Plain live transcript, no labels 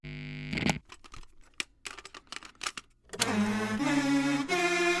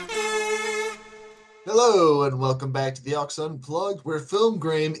Hello and welcome back to the Auxi Unplugged, where film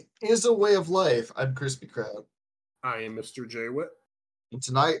game is a way of life. I'm Crispy Crowd, I am Mr. J. Witt. and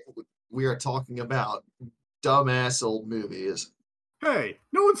tonight we are talking about dumbass old movies. Hey,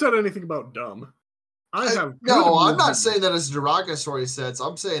 no one said anything about dumb. I'm not saying that as a derogatory sense.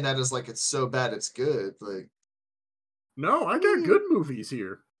 I'm saying that as like it's so bad it's good. Like, No, I got good movies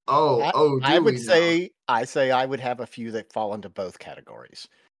here. I would say I would have a few that fall into both categories.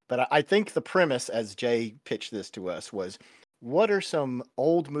 But I think the premise, as Jay pitched this to us, was what are some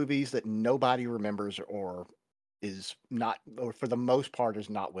old movies that nobody remembers or is not, or for the most part, is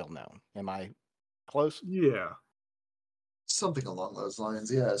not well known? Am I close? Yeah. Something along those lines,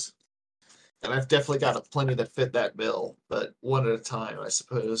 yes. And I've definitely got plenty that fit that bill, but one at a time, I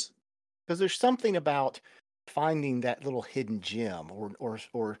suppose. Because there's something about finding that little hidden gem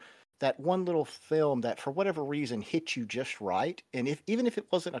or that one little film that for whatever reason hit you just right, and even if it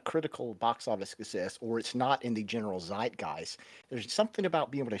wasn't a critical box office success or it's not in the general zeitgeist, there's something about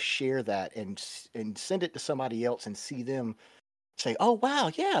being able to share that and send it to somebody else and see them say, oh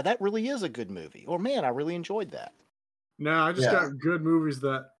wow, yeah, that really is a good movie, or man, I really enjoyed that. Nah, I just got good movies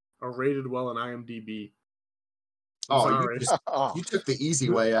that are rated well on IMDb. You took the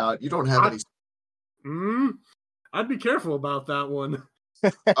easy way out. You don't have any. I'd be careful about that one.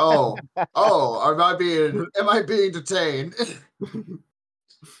 Am I being detained?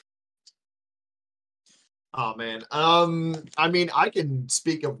 Oh man. I mean, I can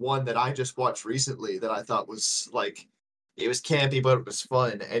speak of one that I just watched recently that I thought was like, it was campy, but it was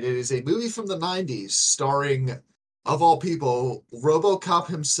fun. And it is a movie from the 90s starring, of all people, RoboCop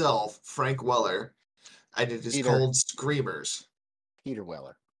himself, Frank Weller. And it is called Screamers. Peter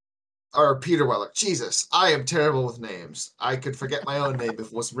Weller. Or Peter Weller. Jesus, I am terrible with names. I could forget my own name if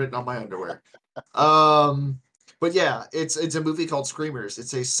it wasn't written on my underwear. But yeah, it's a movie called Screamers.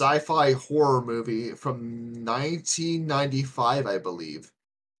 It's a sci-fi horror movie from 1995, I believe.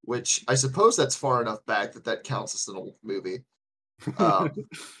 Which I suppose that's far enough back that counts as an old movie.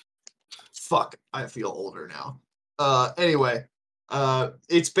 Fuck, I feel older now. Anyway,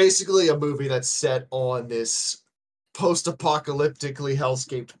 it's basically a movie that's set on this post-apocalyptically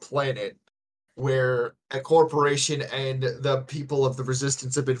hellscaped planet where a corporation and the people of the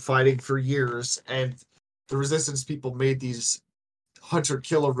resistance have been fighting for years, and the resistance people made these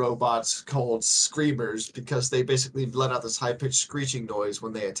hunter-killer robots called Screamers because they basically let out this high-pitched screeching noise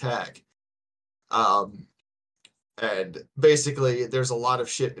when they attack. And basically there's a lot of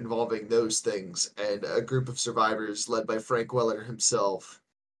shit involving those things, and a group of survivors led by Frank Weller himself.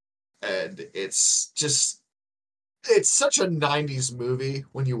 And it's such a 90s movie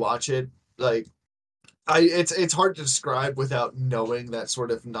when you watch it. Like, it's hard to describe without knowing that sort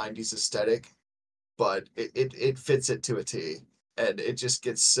of 90s aesthetic, but it fits it to a T, and it just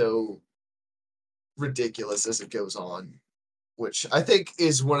gets so ridiculous as it goes on, which I think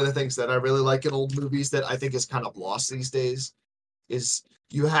is one of the things that I really like in old movies that I think is kind of lost these days, is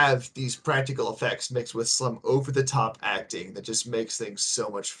you have these practical effects mixed with some over-the-top acting that just makes things so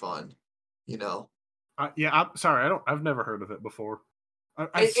much fun, you know? I'm sorry, I've never heard of it before.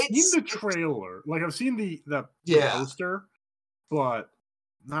 I've seen the trailer, like I've seen the poster, but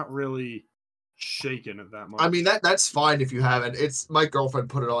not really shaken it that much. I mean, that's fine if you haven't. It's my girlfriend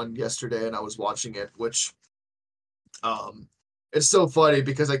put it on yesterday and I was watching it, which it's so funny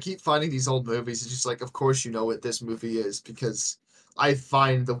because I keep finding these old movies. It's just like, of course you know what this movie is, because I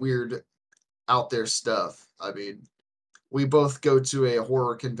find the weird out there stuff. I mean, we both go to a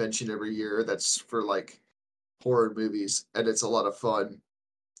horror convention every year that's for like horror movies, and it's a lot of fun.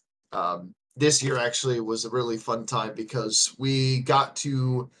 This year actually was a really fun time because we got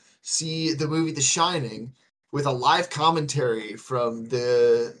to see the movie The Shining with a live commentary from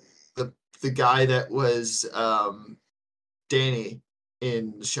the guy that was Danny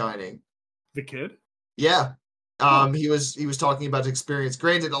in The Shining. The kid? Yeah. He was talking about his experience.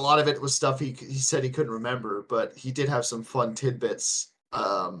 Granted, a lot of it was stuff he said he couldn't remember, but he did have some fun tidbits,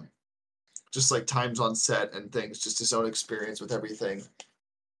 just like times on set and things, just his own experience with everything,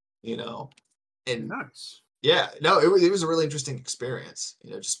 you know. And nice. Yeah, no, it was a really interesting experience,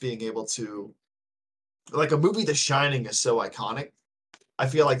 you know, just being able to, like, a movie The Shining is so iconic. I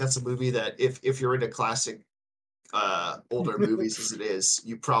feel like that's a movie that if you're into classic older movies as it is,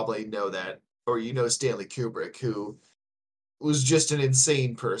 you probably know that. Or you know Stanley Kubrick, who was just an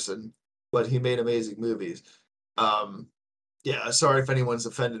insane person, but he made amazing movies. Yeah, sorry if anyone's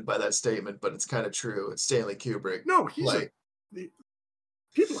offended by that statement, but it's kind of true. It's Stanley Kubrick. No,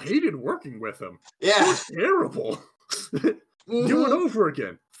 people hated working with him. Yeah. It was terrible. Do it over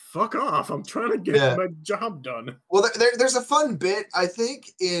again. Fuck off. I'm trying to get my job done. Well, there's a fun bit, I think,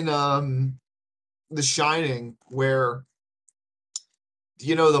 in The Shining, where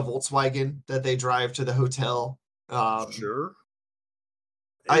you know the Volkswagen that they drive to the hotel. Sure.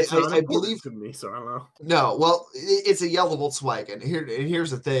 It's not I believe to me, so I don't know. No, well, it's a yellow Volkswagen.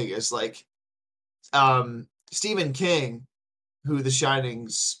 Here's the thing: is like, Stephen King, who The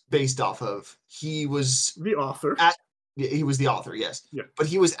Shining's based off of, he was the author. He was the author, yes. Yeah. But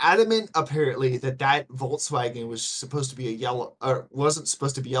he was adamant, apparently, that Volkswagen was supposed to be a yellow, or wasn't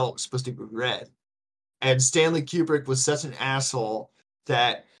supposed to be yellow, it was supposed to be red. And Stanley Kubrick was such an asshole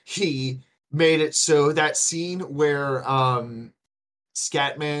that he made it so that scene where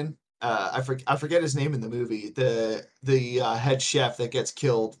Scatman, I forget his name in the movie, the head chef that gets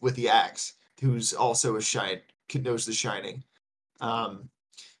killed with the axe, who's also knows The Shining.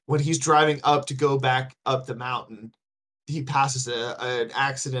 When he's driving up to go back up the mountain, he passes an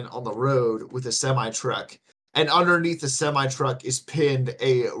accident on the road with a semi-truck. And underneath the semi-truck is pinned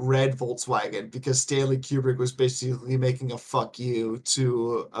a red Volkswagen because Stanley Kubrick was basically making a fuck you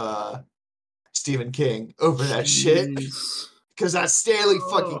to Stephen King over that shit. Because that's Stanley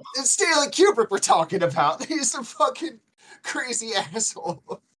it's Stanley Kubrick we're talking about. He's a fucking crazy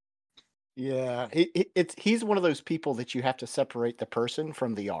asshole. Yeah, he's one of those people that you have to separate the person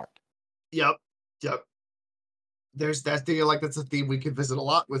from the art. Yep. There's that thing, like, that's a theme we could visit a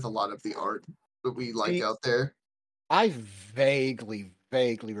lot with a lot of the art that we like out there. I vaguely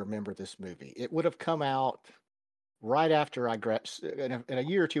remember this movie. It would have come out right after in a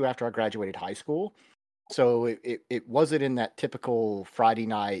year or two after I graduated high school. So it wasn't in that typical Friday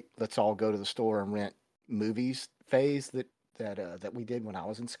night, let's all go to the store and rent movies phase that we did when I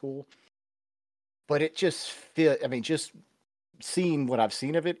was in school. But it just fit. I mean, just seeing what I've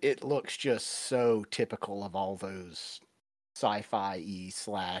seen of it, it looks just so typical of all those sci-fi /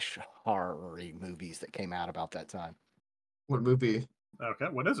 horror movies that came out about that time. What movie? Okay,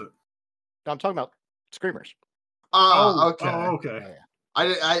 what is it? I'm talking about Screamers. Okay. Oh, okay. Yeah.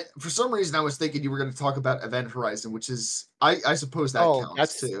 I for some reason I was thinking you were going to talk about Event Horizon, which is I suppose that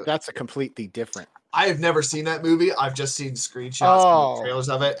counts too. That's a completely different. I have never seen that movie. I've just seen screenshots and trailers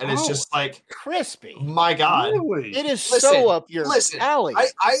of it, and it's just like crispy. My God, really? It is so up your alley.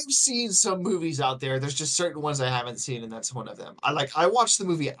 I've seen some movies out there. There's just certain ones I haven't seen, and that's one of them. I watched the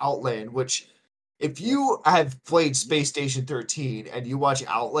movie Outland, which if you have played Space Station 13 and you watch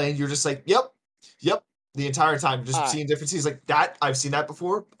Outland, you're just like, yep. The entire time, just seeing different scenes like that. I've seen that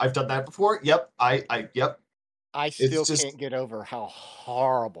before. I've done that before. Yep. Yep. I still can't get over how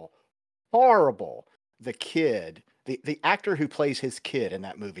horrible the kid, the actor who plays his kid in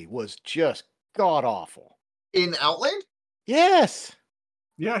that movie was just god awful. In Outland? Yes.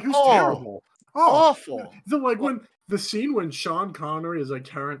 Yeah, he was terrible. Awful. When the scene when Sean Connery is like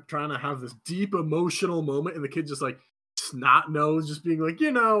trying to have this deep emotional moment, and the kid just like snot nose, just being like,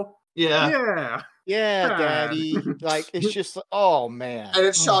 Yeah, daddy. Like, it's just, oh man. And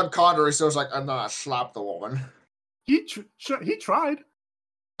it's Sean Connery, so it's like, I'm gonna slap the woman. He tried.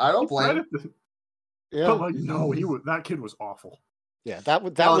 I don't blame him. Yeah. But like, no, that kid was awful. Yeah, that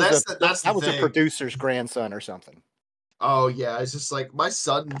was a producer's grandson or something. Oh yeah, it's just like, my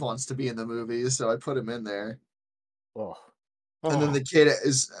son wants to be in the movie, so I put him in there. And then the kid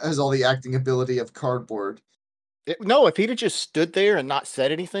has all the acting ability of cardboard. No, if he'd have just stood there and not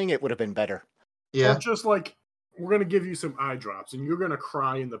said anything, it would have been better. Yeah. Or just like, we're going to give you some eye drops and you're going to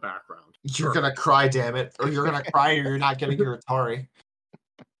cry in the background. You're going to cry, damn it. Or you're going to cry or you're not getting your Atari.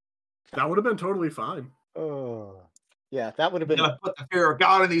 That would have been totally fine. Oh. Yeah, that would have been... You're going to put the fear of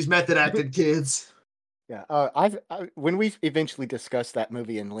God in these method acted kids. Yeah, when we eventually discuss that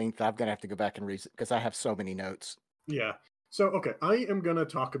movie in length, I'm going to have to go back and read it because I have so many notes. Yeah. So, okay, I am going to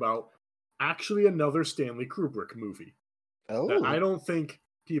talk about actually another Stanley Kubrick movie. That I don't think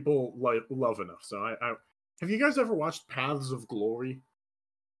people love enough. So I have you guys ever watched Paths of Glory?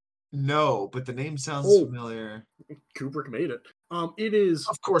 No, but the name sounds familiar. Kubrick made it. It is,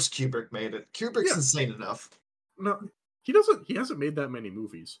 of course, Kubrick made it. Kubrick's insane enough. No, he hasn't made that many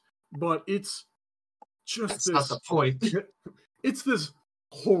movies, but it's just That's not the point. It's this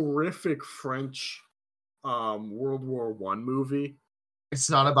horrific French World War I movie. It's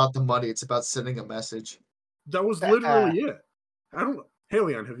not about the money, it's about sending a message. That was literally it. Hey,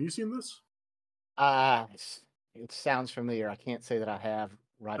 Leon, have you seen this? It sounds familiar. I can't say that I have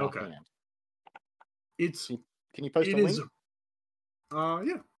offhand. Can you post a link?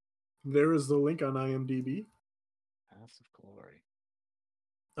 Yeah. There is the link on IMDb. Paths of Glory.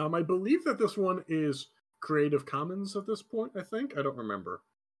 I believe that this one is Creative Commons at this point, I think. I don't remember.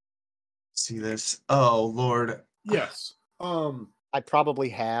 See this? Oh, Lord. Yes. I probably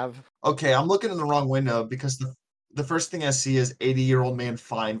have. Okay, I'm looking in the wrong window because The first thing I see is 80-year-old man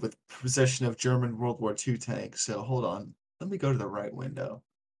fined with possession of German World War II tank. So hold on. Let me go to the right window.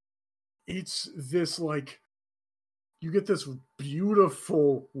 It's this you get this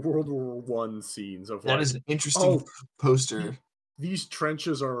beautiful World War I scenes of that is an interesting poster. These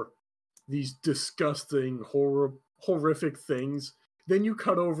trenches are these disgusting, horrific things. Then you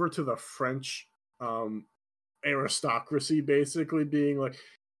cut over to the French aristocracy basically being like,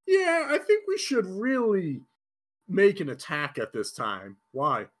 yeah, I think we should really make an attack at this time.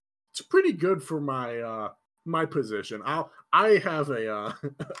 Why? It's pretty good for my position. I have a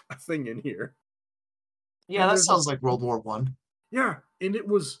a thing in here. Yeah, that sounds like World War One. Yeah, and it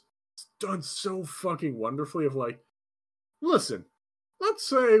was done so fucking wonderfully of like, listen, let's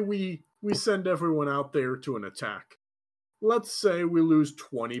say we send everyone out there to an attack. Let's say we lose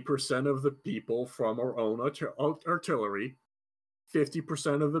 20% of the people from our own artillery,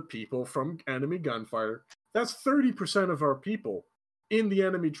 50% of the people from enemy gunfire. That's 30% of our people in the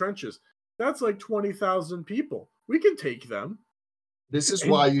enemy trenches. That's like 20,000 people. We can take them. This is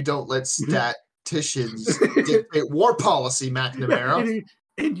why you don't let statisticians dictate war policy, McNamara.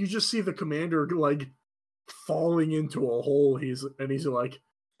 And you just see the commander like falling into a hole. He's like,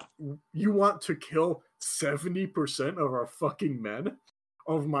 you want to kill 70% of our fucking men,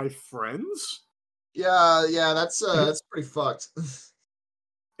 of my friends? Yeah, that's pretty fucked.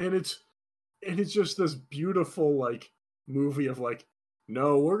 and it's just this beautiful like movie of like,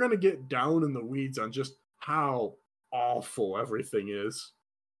 no, we're gonna get down in the weeds on just how awful everything is.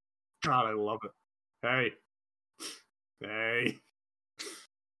 God, I love it. Hey.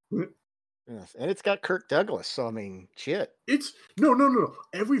 Yes, and it's got Kirk Douglas, so I mean, shit. It's no.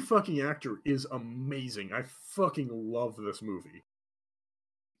 Every fucking actor is amazing. I fucking love this movie.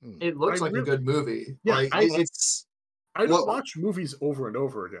 It looks like a good movie. Yeah, like I don't watch movies over and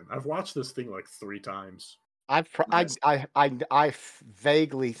over again. I've watched this thing like 3 times. I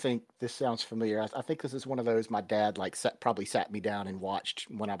vaguely think this sounds familiar. I think this is one of those my dad probably sat me down and watched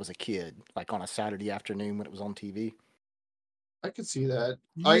when I was a kid, like on a Saturday afternoon when it was on TV. I could see that.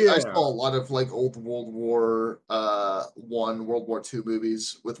 Yeah. I saw a lot of like old World War One, World War II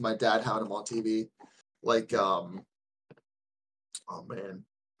movies with my dad having them on TV. Like oh man.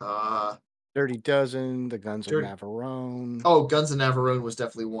 Dirty Dozen, The Guns of Navarone. Oh, Guns of Navarone was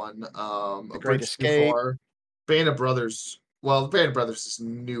definitely one. The Great Escape. Band of Brothers. Well, the Band of Brothers is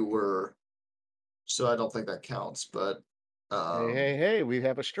newer, so I don't think that counts. But hey, we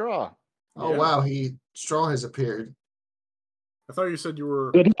have a straw. Oh wow, straw has appeared. I thought you said you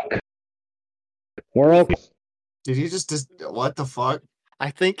were. We're okay. Did he just what the fuck? I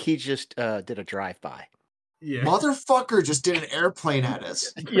think he just did a drive-by. Yeah. Motherfucker just did an airplane at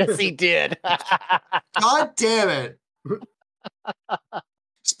us. Yes, he did. God damn it.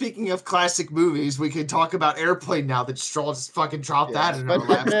 Speaking of classic movies, we can talk about Airplane now that Straw just fucking dropped that in our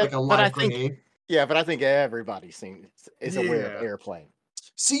laps like a live grenade. Yeah, but I think everybody is aware of Airplane.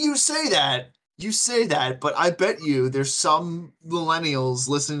 See, you say that, but I bet you there's some millennials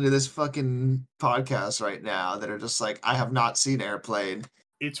listening to this fucking podcast right now that are just like, I have not seen Airplane.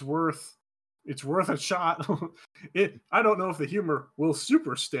 It's worth a shot. I don't know if the humor will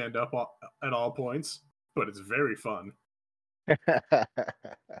super stand up at all points, but it's very fun. I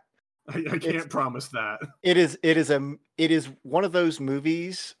can't promise that. It is one of those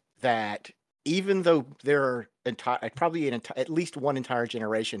movies that even though there are probably at least one entire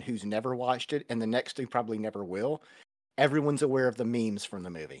generation who's never watched it, and the next who probably never will, everyone's aware of the memes from the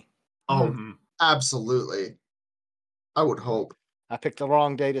movie. Oh, absolutely. I would hope. I picked the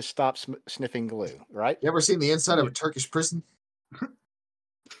wrong day to stop sniffing glue, right? You ever seen the inside of a Turkish prison?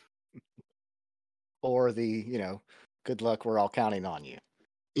 Or the, good luck, we're all counting on you.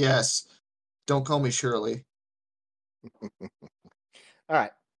 Yes. Don't call me Shirley. All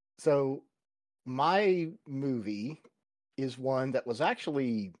right. So my movie is one that was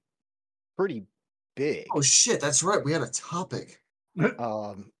actually pretty big. Oh shit, that's right. We had a topic.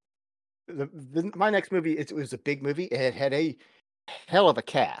 My next movie, it was a big movie. It had a hell of a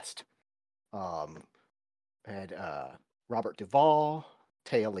cast. Had Robert Duvall,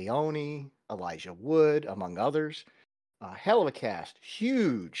 Téa Leoni, Elijah Wood, among others. Hell of a cast.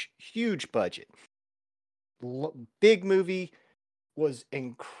 Huge budget. Big movie. Was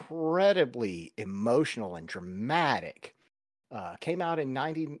incredibly emotional and dramatic. Came out in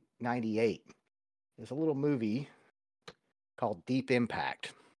 1998. There's a little movie called Deep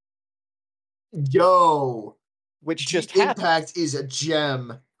Impact. Yo! Which Deep just happened. Impact is a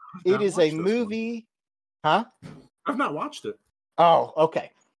gem. It is a movie. Huh? I've not watched it. Oh,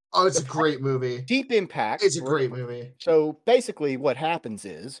 okay. Oh, it's a great movie. Deep Impact. It's a great movie. So basically what happens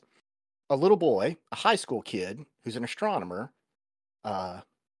is a little boy, a high school kid who's an astronomer,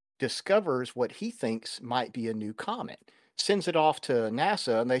 discovers what he thinks might be a new comet, sends it off to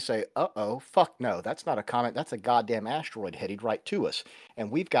NASA, and they say, uh-oh, fuck no, that's not a comet, that's a goddamn asteroid headed right to us.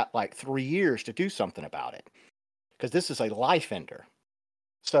 And we've got like 3 years to do something about it, because this is a life ender.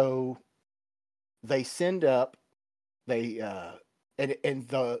 So they send up, they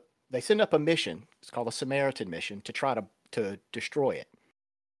send up a mission. It's called a Samaritan mission to try to destroy it.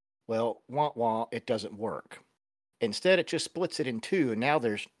 Well, wah wah, it doesn't work. Instead, it just splits it in two, and now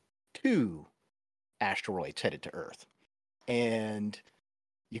there's 2 asteroids headed to Earth. And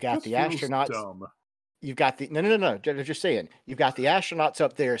you got the astronauts. Dumb. You've got the no. I'm just saying. You've got the astronauts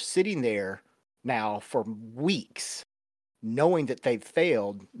up there sitting there now for weeks, knowing that they've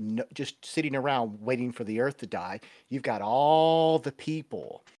failed, just sitting around waiting for the Earth to die. You've got all the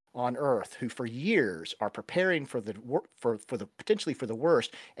people on Earth who for years are preparing for the potentially for the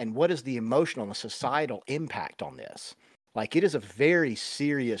worst. And what is the emotional and societal impact on this? Like, it is a very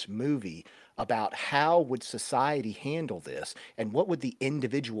serious movie about how would society handle this, and what would the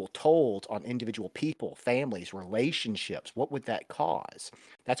individual tolls on individual people, families, relationships, what would that cause?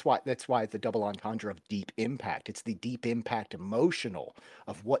 That's why the double entendre of deep impact. It's the deep impact emotional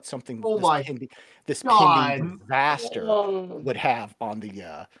of what something this pending disaster would have on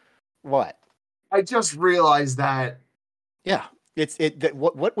the what? I just realized that. Yeah.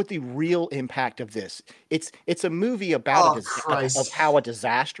 What would the real impact of this? It's a movie about of how a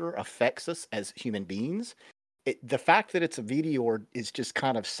disaster affects us as human beings. The fact that it's a video is just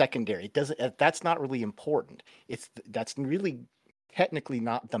kind of secondary. It doesn't. That's not really important. That's really technically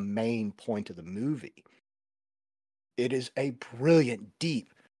not the main point of the movie. It is a brilliant,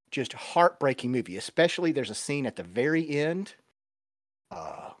 deep, just heartbreaking movie. Especially there's a scene at the very end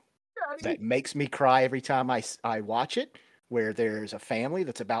that makes me cry every time I watch it, where there's a family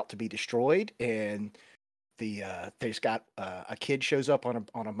that's about to be destroyed, and there's got a kid shows up on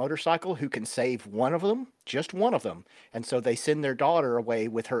a motorcycle who can save one of them, just one of them, and so they send their daughter away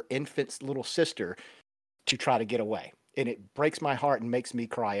with her infant little sister to try to get away, and it breaks my heart and makes me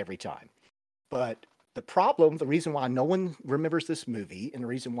cry every time. But the reason why no one remembers this movie, and the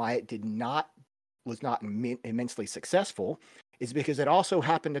reason why it was not immensely successful, is because it also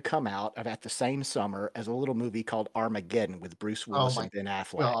happened to come out at the same summer as a little movie called Armageddon with Bruce Willis and Ben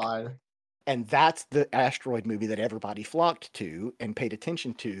Affleck. God. And that's the asteroid movie that everybody flocked to and paid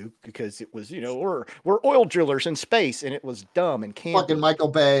attention to, because it was, we're oil drillers in space, and it was dumb and campy. Fucking Michael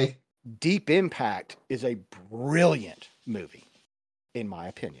Bay. Deep Impact is a brilliant movie, in my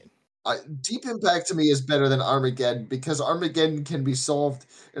opinion. Deep Impact to me is better than Armageddon, because Armageddon can be solved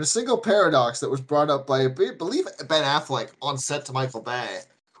in a single paradox that was brought up by, I believe, Ben Affleck on set to Michael Bay,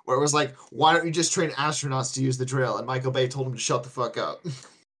 where it was like, why don't you just train astronauts to use the drill? And Michael Bay told him to shut the fuck up.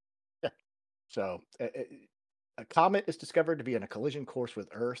 Yeah. So, a comet is discovered to be on a collision course with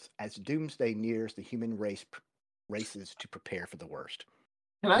Earth. As doomsday nears, the human race races to prepare for the worst.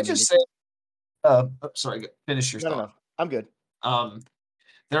 Can I just say, sorry, finish your thought. No, I'm good.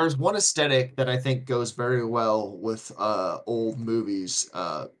 There's one aesthetic that I think goes very well with old movies,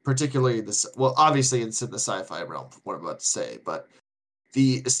 particularly obviously it's in the sci-fi realm, what I'm about to say, but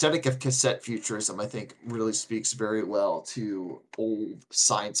the aesthetic of cassette futurism, I think, really speaks very well to old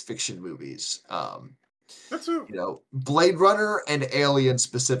science fiction movies. Blade Runner and Alien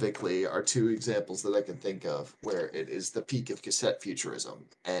specifically are 2 examples that I can think of where it is the peak of cassette futurism,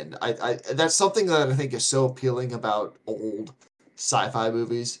 and I that's something that I think is so appealing about old sci-fi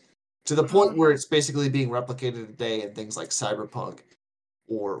movies, to the point where it's basically being replicated today in things like Cyberpunk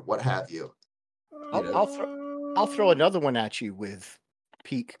or what have you. I'll throw another one at you with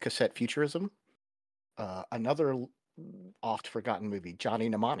peak cassette futurism. Another oft forgotten movie, Johnny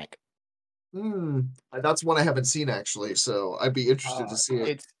Mnemonic. That's one I haven't seen, actually, so I'd be interested to see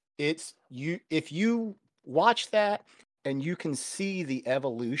it. If you watch that, and you can see the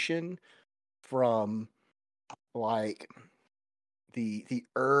evolution from like the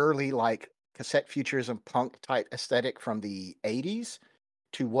early like cassette futurism punk type aesthetic from the 80s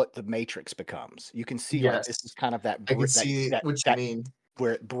to what the Matrix becomes. You can see like this is kind of that. I can see what you mean,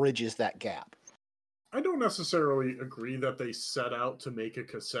 where it bridges that gap. I don't necessarily agree that they set out to make a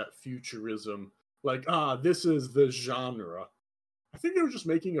cassette futurism like, this is the genre. I think they were just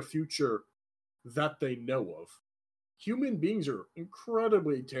making a future that they know of. Human beings are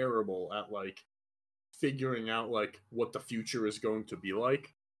incredibly terrible at like figuring out like what the future is going to be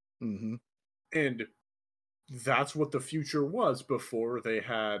like. Mm-hmm. And that's what the future was before they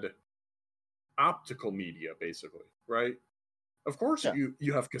had optical media, basically, right? Of course,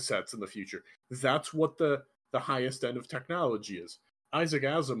 you have cassettes in the future. That's what the highest end of technology is. Isaac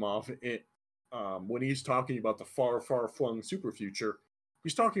Asimov, when he's talking about the far, far flung super future,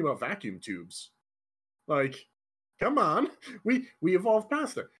 he's talking about vacuum tubes. Like, come on, we evolved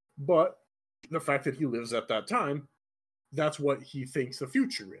past it. But the fact that he lives at that time, that's what he thinks the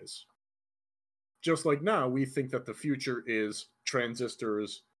future is. Just like now, we think that the future is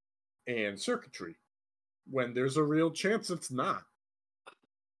transistors and circuitry, when there's a real chance it's not.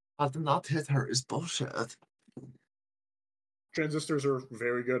 I did not hit her is bullshit. Transistors are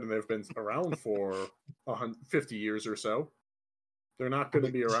very good, and they've been around for 50 years or so. They're not going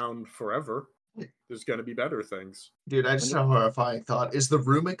to be around forever. There's going to be better things. Dude, I just have a horrifying thought. Is The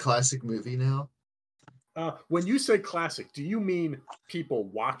Room a classic movie now? When you say classic, do you mean people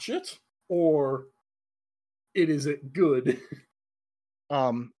watch it, or is it good?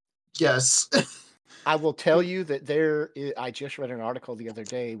 Yes. I will tell you that I just read an article the other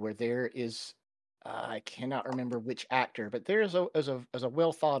day where there is, I cannot remember which actor, but there is a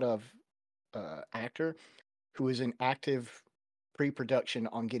well thought of actor who is in active pre-production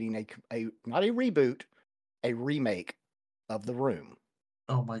on getting a not a reboot, a remake of The Room.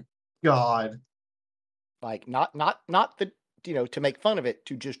 Oh my God. Like not the to make fun of it,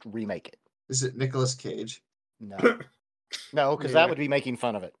 to just remake it. Is it Nicolas Cage? No. No, because that would be making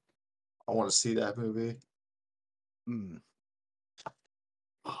fun of it. I want to see that movie.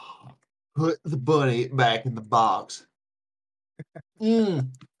 Put the bunny back in the box.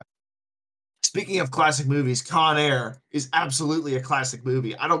 Speaking of classic movies, Con Air is absolutely a classic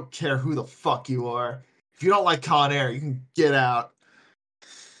movie. I don't care who the fuck you are. If you don't like Con Air, you can get out.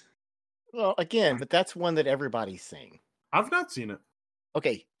 Well, again, but that's one that everybody's seen. I've not seen it.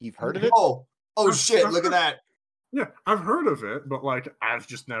 Okay, you've heard of it? Oh shit, look at that. Yeah, I've heard of it, but I've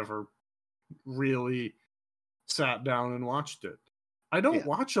just never really sat down and watched it. I don't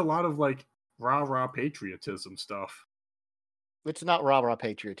watch a lot of rah-rah patriotism stuff. It's not rah-rah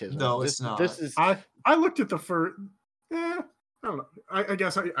patriotism. No, it's not. This is. I looked at the first. I don't know. I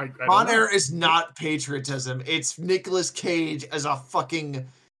guess I Con Air is not patriotism. It's Nicolas Cage as a fucking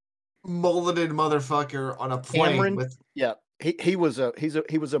mulleted motherfucker on a plane with. Yeah, he was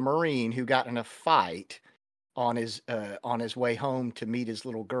a Marine who got in a fight on his way home to meet his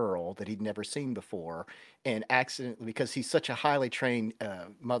little girl that he'd never seen before, and accidentally, because he's such a highly trained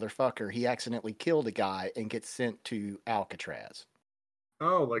motherfucker, he accidentally killed a guy and gets sent to Alcatraz.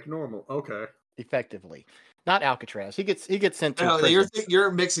 Oh, like normal. Okay. Effectively, not Alcatraz. He gets sent to. No,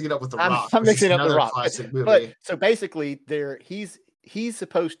 you're mixing it up with The Rock. I'm mixing up The Rock. Classic movie. But so basically, he's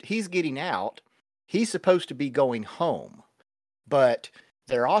getting out. He's supposed to be going home, but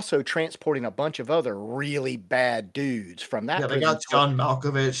they're also transporting a bunch of other really bad dudes from that. Yeah, they got John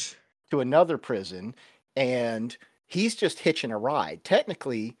Malkovich to another prison, and he's just hitching a ride.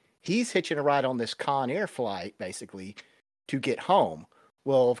 Technically, he's hitching a ride on this Con Air flight, basically, to get home.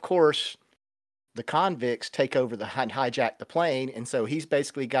 Well, of course, the convicts take over and hijack the plane, and so he's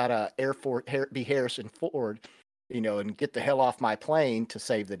basically got to Air Force be Harrison Ford, and get the hell off my plane to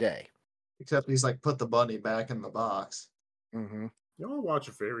save the day. Except he's put the bunny back in the box. Mm-hmm. Y'all watch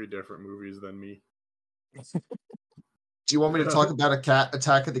very different movies than me. Do you want me to talk about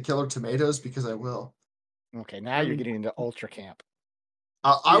Attack of the Killer Tomatoes? Because I will. Okay, now you're getting into Ultra Camp.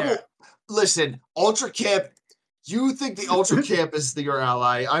 I will listen. Ultra Camp. You think the Ultra Camp is your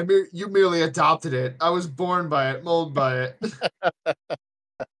ally? You merely adopted it. I was born by it, molded by it.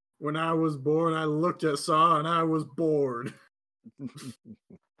 When I was born, I looked at Saw and I was bored.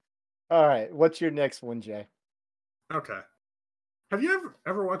 All right, what's your next one, Jay? Okay. Have you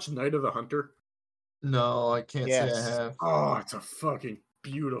ever watched Night of the Hunter? No, I can't say I have. Oh, it's a fucking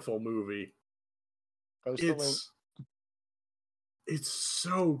beautiful movie. It's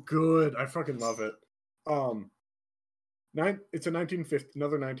so good. I fucking love it. It's another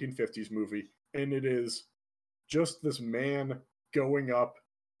 1950s movie, and it is just this man going up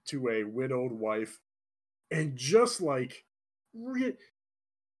to a widowed wife, and just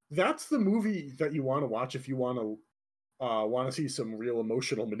that's the movie that you want to watch if you want to see some real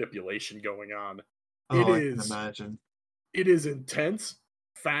emotional manipulation going on. I can imagine. It is intense,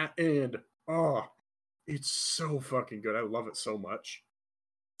 fat, and it's so fucking good. I love it so much.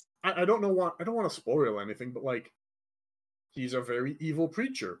 I don't want to spoil anything, but he's a very evil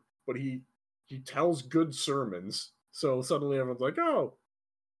preacher, but he tells good sermons. So suddenly everyone's like, "Oh,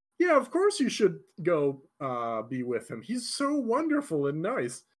 yeah, of course you should go be with him. He's so wonderful and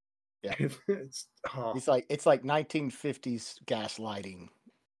nice." Yeah, it's like 1950s gaslighting.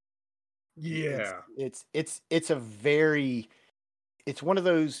 Yeah, it's one of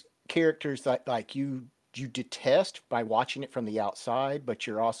those characters that you detest by watching it from the outside, but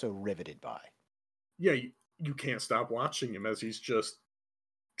you're also riveted by. Yeah, you can't stop watching him as he's just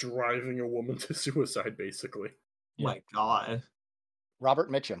driving a woman to suicide, basically. Oh my God.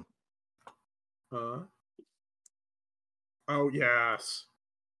 Robert Mitchum. Oh, yes.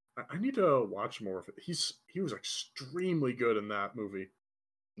 I need to watch more of it. He was extremely good in that movie.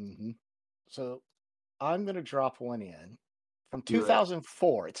 Mm-hmm. So I'm going to drop one in from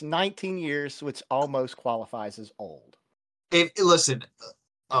 2004. It's 19 years, so it's almost qualifies as old. Listen.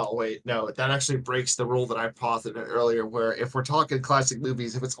 Oh, wait, no, that actually breaks the rule that I posited earlier, where if we're talking classic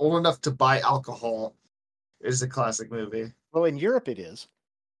movies, if it's old enough to buy alcohol, it's a classic movie. Well, in Europe it is.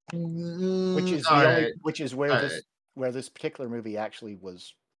 Which is where this particular movie actually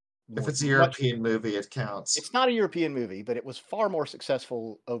was. If it's a European movie, it counts. It's not a European movie, but it was far more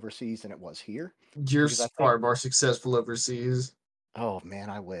successful overseas than it was here. You're far more successful overseas. Oh man,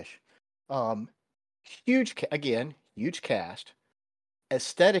 I wish. Huge cast,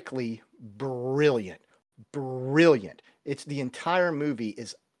 aesthetically brilliant. It's the entire movie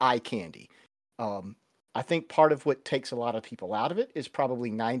is eye candy. I think part of what takes a lot of people out of it is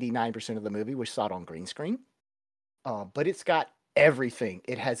probably 99% of the movie was shot on green screen. But it's got everything.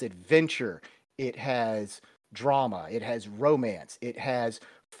 It has adventure. It has drama. It has romance. It has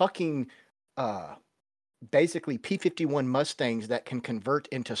fucking basically P-51 Mustangs that can convert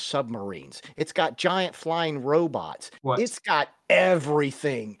into submarines. It's got giant flying robots. What? It's got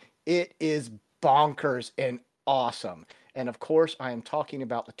everything. It is bonkers and awesome. And of course, I am talking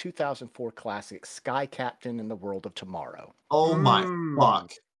about the 2004 classic Sky Captain and the World of Tomorrow. Oh my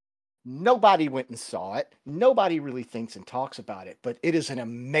fuck. Nobody went and saw it. Nobody really thinks and talks about it, but it is an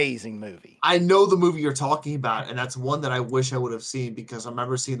amazing movie. I know the movie you're talking about, and that's one that I wish I would have seen because I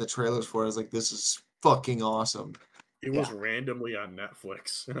remember seeing the trailers for it. I was like, this is fucking awesome. It was randomly on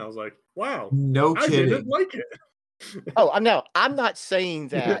Netflix, and I was like, wow. No kidding. I didn't like it. I'm not saying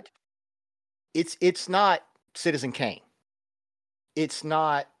that it's not Citizen Kane. It's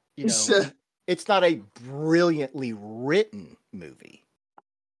not, it's not a brilliantly written movie,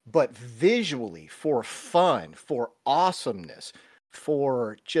 but visually, for fun, for awesomeness,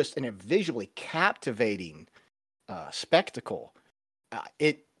 for just a visually captivating spectacle,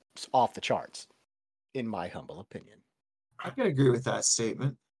 it's off the charts, in my humble opinion. I can agree with that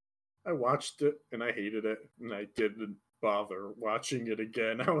statement. I watched it and I hated it, and I didn't bother watching it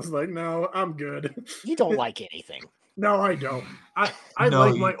again. I was like, no, I'm good. You don't like anything. No, I don't. I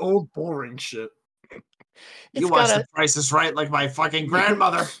like my old boring shit. You watch The Price is Right like my fucking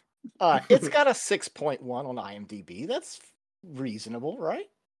grandmother. It's got a 6.1 on IMDb. That's reasonable, right?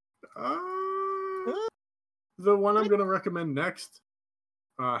 The one I'm going to recommend next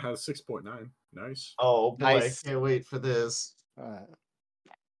has 6.9. Nice. Oh boy, nice. I can't wait for this.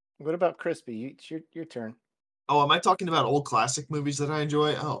 What about Crispy? It's your turn. Oh, am I talking about old classic movies that I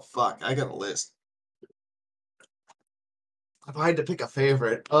enjoy? Oh fuck, I got a list. If I had to pick a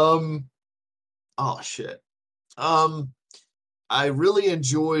favorite, oh shit. I really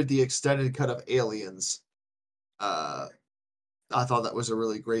enjoyed the extended cut of Aliens. I thought that was a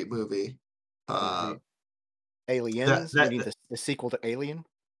really great movie. Aliens? Meaning the sequel to Alien?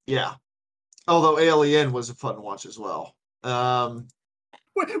 Yeah. Although Alien was a fun watch as well.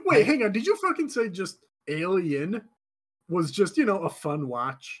 Wait, hang on. Did you fucking say just Alien was just, a fun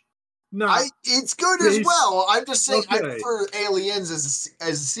watch? No, it's good as well. I'm just saying I prefer Aliens as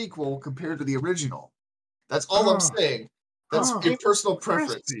a sequel compared to the original. That's all I'm saying. That's a personal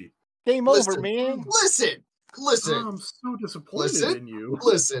preference. Game over, man. Listen. I'm so disappointed in you.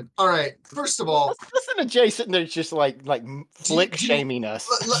 Listen. All right. First of all, listen to Jason. They're just like flick shaming us.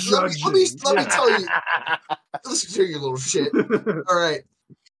 Let me tell you. Listen to you, little shit. All right.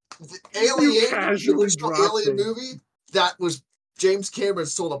 The original Alien movie, that was James Cameron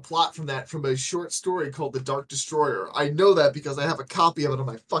stole a plot from a short story called The Dark Destroyer. I know that because I have a copy of it on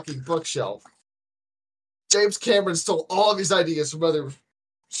my fucking bookshelf. James Cameron stole all of his ideas from other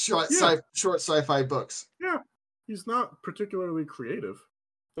short sci-fi books. Yeah, he's not particularly creative.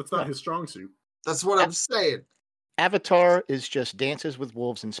 That's not his strong suit. That's what I'm saying. Avatar is just dances with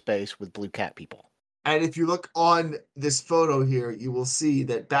wolves in space with blue cat people. And if you look on this photo here, you will see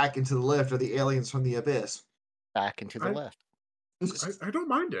that back and to the left are the aliens from the abyss. Back and to the left. I don't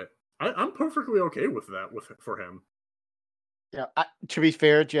mind it. I'm perfectly okay with that for him. Yeah, to be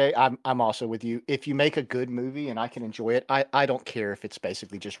fair, Jay, I'm also with you. If you make a good movie and I can enjoy it, I don't care if it's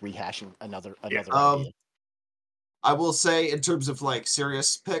basically just rehashing another idea. I will say, in terms of like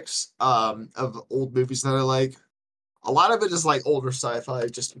serious picks of old movies that I like, a lot of it is like older sci-fi,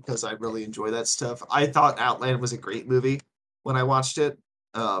 just because I really enjoy that stuff. I thought Outland was a great movie when I watched it.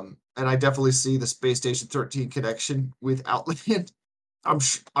 And I definitely see the Space Station 13 connection with Outland.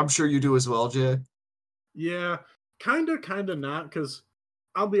 I'm sure you do as well, Jay. Yeah, kinda not, because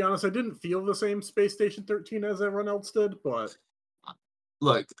I'll be honest, I didn't feel the same Space Station 13 as everyone else did, but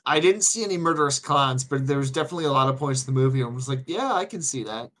look, I didn't see any murderous clowns, but there was definitely a lot of points in the movie where I was like, yeah, I can see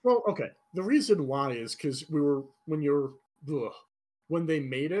that. well, okay. The reason why is because when they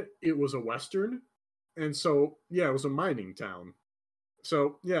made it, it was a Western, and so yeah, it was a mining town.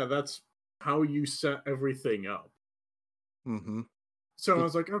 So yeah, that's how you set everything up. Mm-hmm. So I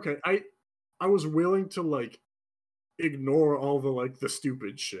was like, okay, I was willing to like ignore all the like the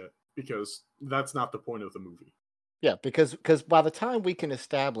stupid shit because that's not the point of the movie. Yeah, because by the time we can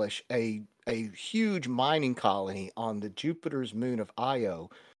establish a huge mining colony on the Jupiter's moon of Io,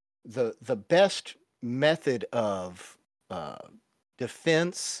 the best method of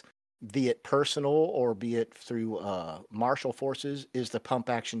defense, be it personal or be it through martial forces, is the pump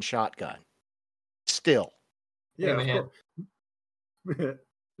action shotgun. Still. Yeah, hey, of course.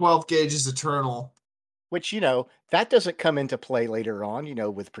 12 gauge is eternal. Which, that doesn't come into play later on,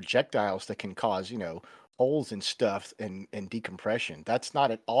 with projectiles that can cause, holes and stuff and decompression. That's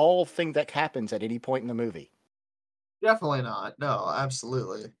not at all thing that happens at any point in the movie. Definitely not. No,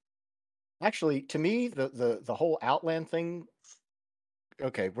 absolutely. Actually, to me, the whole Outland thing.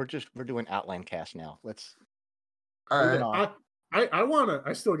 Okay, we're doing Outland cast now. Let's moving on.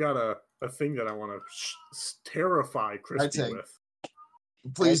 I still got a thing that I want to terrify Crispy with.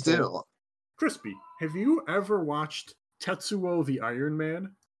 Please do. Crispy, have you ever watched Tetsuo the Iron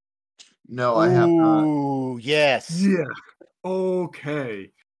Man? No, I have not. Ooh, yes. Yeah.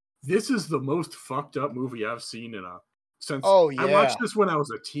 Okay. This is the most fucked up movie I've seen since I watched this when I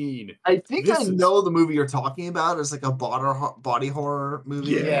was a teen. I think I know the movie you're talking about. It's like a body horror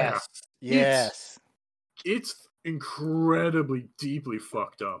movie. Yeah. Yes. It's incredibly deeply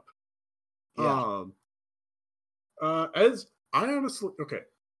fucked up. Yeah.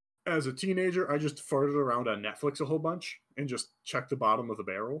 As a teenager, I just farted around on Netflix a whole bunch and just checked the bottom of the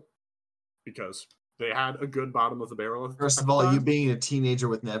barrel because they had a good bottom of the barrel. First of all, you being a teenager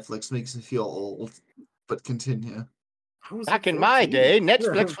with Netflix makes me feel old, but continue. Back in my day,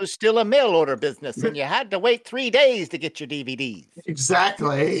 Netflix was still a mail order business, and you had to wait 3 days to get your DVDs.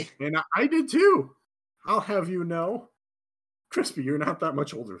 Exactly. And I did too. I'll have you know, Crispy, you're not that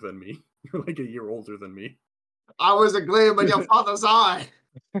much older than me. You're like a year older than me. I was a gleam in your father's eye.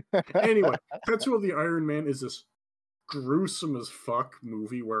 Anyway, Tetsuo the Iron Man is this gruesome as fuck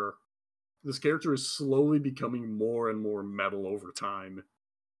movie where this character is slowly becoming more and more metal over time.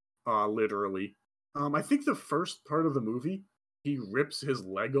 Literally. I think the first part of the movie, he rips his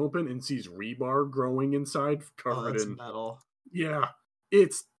leg open and sees rebar growing inside, covered in metal. Yeah,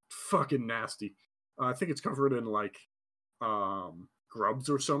 it's fucking nasty. I think it's covered in like grubs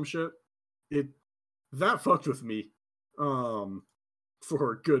or some shit. That fucked with me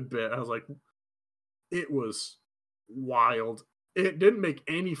for a good bit. I was like, it was wild. It didn't make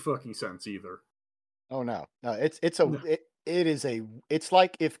any fucking sense either. Oh no, it's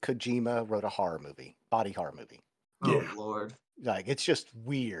like if Kojima wrote a horror movie, body horror movie. Oh Lord. Like, it's just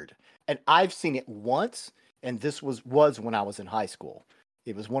weird. And I've seen it once, and this was when I was in high school.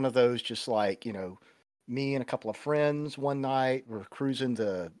 It was one of those just like, me and a couple of friends one night were cruising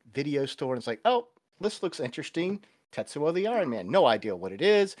the video store, and it's like, oh, this looks interesting. Tetsuo the Iron Man. No idea what it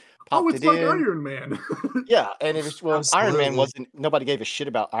is. Popped it's like in. Iron Man. Yeah, and it was, Iron Man wasn't, nobody gave a shit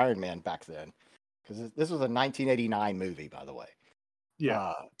about Iron Man back then. Because this was a 1989 movie, by the way.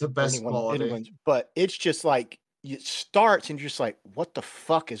 Yeah, the best quality. But it's just like, it starts and you're just like, what the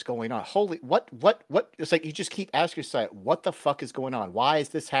fuck is going on? Holy, what? It's like you just keep asking yourself, what the fuck is going on? Why is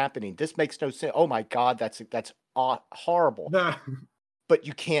this happening? This makes no sense. Oh my God, that's horrible. But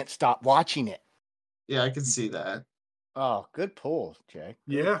you can't stop watching it. Yeah, I can see that. Oh, good pull, Jay.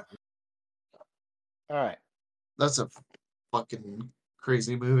 Yeah. All right. That's a fucking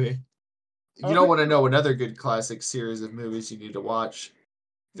crazy movie. You don't want to know another good classic series of movies you need to watch?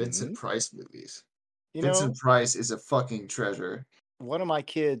 Vincent Price movies. Vincent Price is a fucking treasure. One of my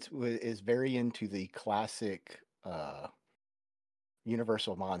kids is very into the classic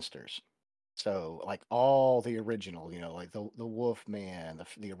Universal monsters. So, like all the original, like the Wolfman,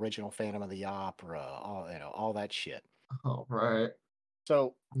 the original Phantom of the Opera, all that shit. Oh, right.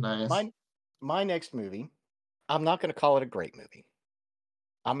 So, nice. My next movie, I'm not going to call it a great movie.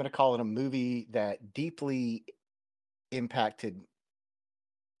 I'm going to call it a movie that deeply impacted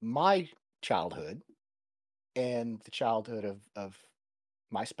my childhood and the childhood of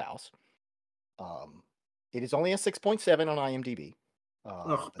my spouse. It is only a 6.7 on IMDb.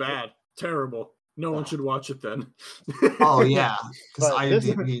 Bad. Terrible. No one should watch it then. Oh, yeah. Because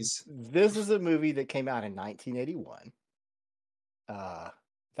IMDb's... This is a movie that came out in 1981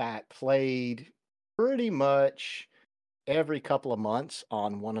 that played pretty much every couple of months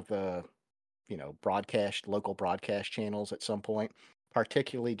on one of the, local broadcast channels at some point,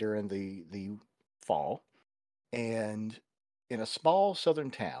 particularly during the fall. And in a small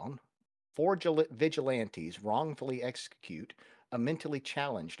southern town, four vigilantes wrongfully execute a mentally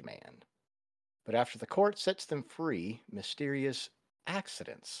challenged man. But after the court sets them free, mysterious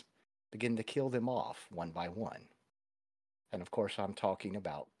accidents begin to kill them off one by one. And of course, I'm talking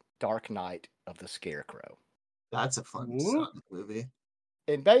about Dark Night of the Scarecrow. That's a fun movie.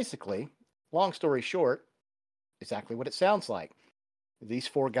 And basically, long story short, exactly what it sounds like. These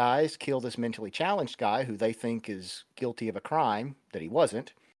four guys kill this mentally challenged guy who they think is guilty of a crime that he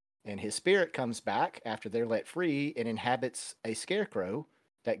wasn't. And his spirit comes back after they're let free and inhabits a scarecrow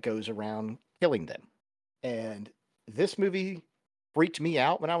that goes around killing them. And this movie freaked me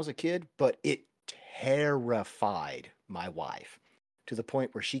out when I was a kid, but it terrified my wife to the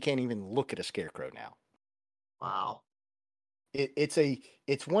point where she can't even look at a scarecrow now. Wow.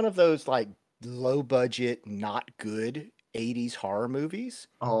 It's one of those like low budget, not good 80s horror movies.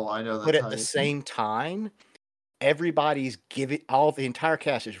 Oh, I know that. But at the same time, everybody's the entire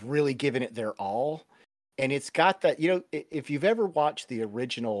cast is really giving it their all. And it's got that, if you've ever watched the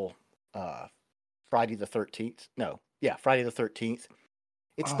original Friday the 13th, Friday the 13th,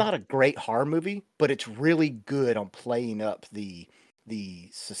 it's not a great horror movie, but it's really good on playing up the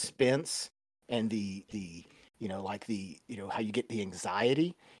suspense and the how you get the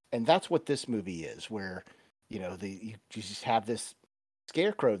anxiety. And that's what this movie is, where, you just have this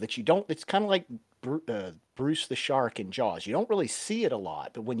scarecrow that you don't, it's kind of like Bruce the Shark in Jaws. You don't really see it a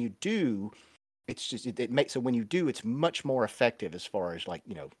lot, but when you do, it's just, it makes it, when you do, it's much more effective as far as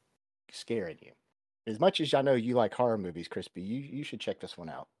scaring you. As much as I know you like horror movies, Crispy, you should check this one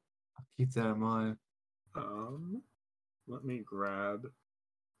out. I'll keep that in mind. Let me grab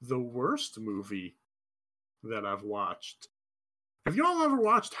the worst movie that I've watched. Have you all ever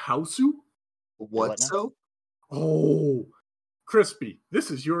watched Hausu? What so? Oh, Crispy,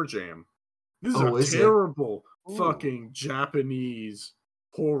 this is your jam. This is a terrible fucking Japanese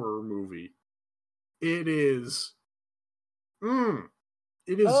horror movie. It is. It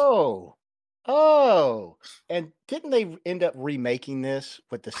is. Oh, and didn't they end up remaking this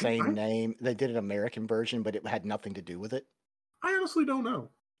with the same name? They did an American version, but it had nothing to do with it. I honestly don't know.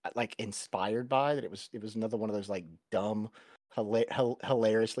 Like inspired by that, it was another one of those like dumb,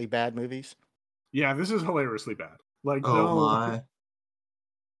 hilariously bad movies. Yeah, this is hilariously bad. Like, my.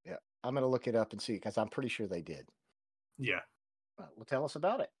 Yeah, I'm gonna look it up and see because I'm pretty sure they did. Yeah. Well, tell us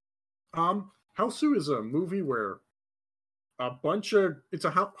about it. Hausu is a movie where it's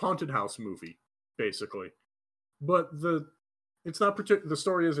a haunted house movie, basically. But it's not the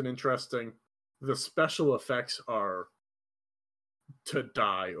story isn't interesting. The special effects are to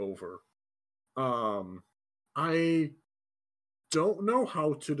die over. I don't know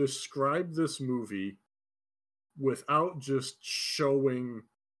how to describe this movie without just showing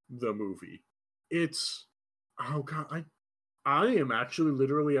the movie. It's, oh god, I am actually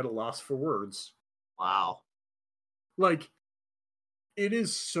literally at a loss for words. Wow. Like, it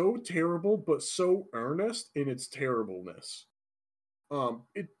is so terrible, but so earnest in its terribleness. I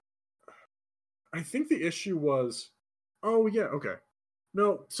think the issue was, oh yeah, okay.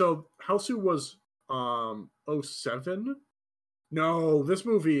 No, so Hausu was 07. No, this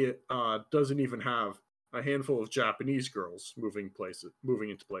movie doesn't even have a handful of Japanese girls moving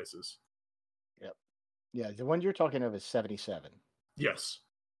into places. Yep. Yeah, the one you're talking of is 77. Yes.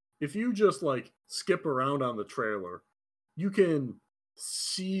 If you just like skip around on the trailer, you can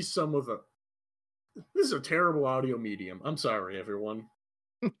see some of the. This is a terrible audio medium. I'm sorry, everyone.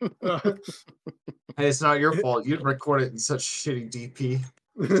 Hey, it's not your fault. You'd record it in such shitty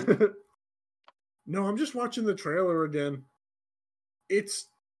DP. No, I'm just watching the trailer again. It's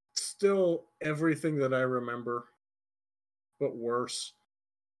still everything that I remember, but worse.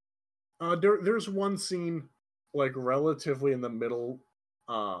 There's one scene, like relatively in the middle,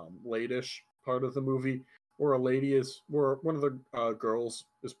 late-ish part of the movie, where where one of the girls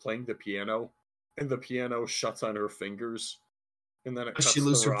is playing the piano, and the piano shuts on her fingers, and then it cuts she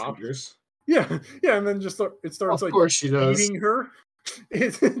loses the her rock. fingers. Yeah, and then just it starts of course she does. eating her.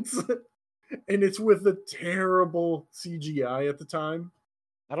 And it's with the terrible CGI at the time.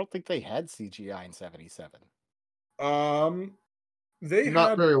 I don't think they had CGI in 77. They not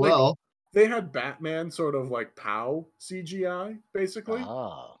had very well. They had Batman sort of like POW CGI, basically.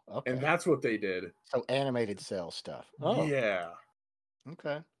 Oh, okay. And that's what they did. So animated cell stuff. Oh. Yeah.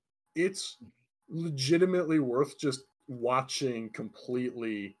 Okay. It's legitimately worth just watching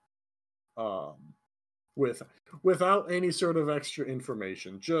completely without any sort of extra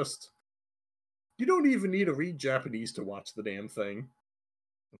information. Just You don't even need to read Japanese to watch the damn thing.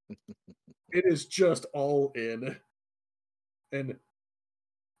 It is just all in. And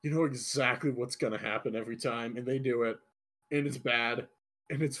you know exactly what's going to happen every time, and they do it. And it's bad.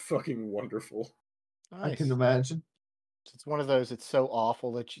 And it's fucking wonderful. Nice. I can imagine. It's one of those, it's so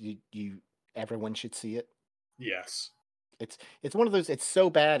awful that everyone should see it. Yes. It's one of those, it's so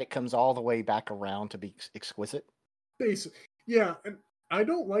bad it comes all the way back around to be exquisite. Basically, yeah, and I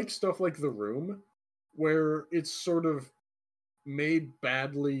don't like stuff like The Room, where it's sort of made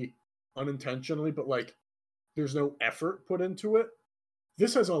badly unintentionally, but like there's no effort put into it.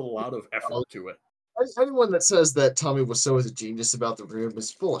 This has a lot of effort to it. Anyone that says that Tommy Wiseau is a genius about The Room is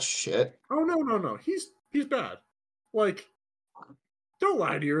full of shit. Oh no, he's bad. Like, don't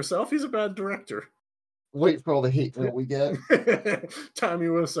lie to yourself. He's a bad director. Wait for all the hate mail we get. Tommy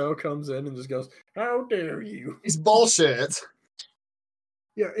Wiseau comes in and just goes, "How dare you?" He's bullshit.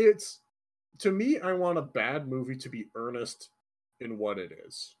 Yeah, to me, I want a bad movie to be earnest in what it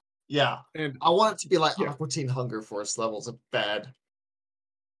is. Yeah, and I want it to be like Aqua Teen Hunger Force levels of bad.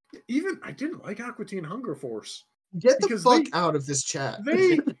 Even I didn't like Aqua Teen Hunger Force. Get the fuck out of this chat.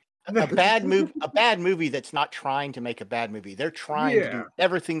 A bad movie that's not trying to make a bad movie. They're trying to do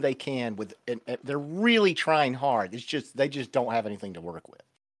everything they can and they're really trying hard. It's just they just don't have anything to work with.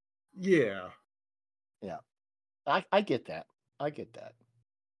 Yeah. I get that.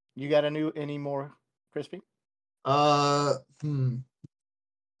 You got any more, Crispy? That's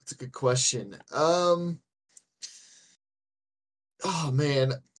a good question. Oh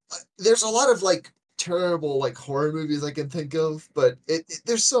man, there's a lot of like terrible like horror movies I can think of, but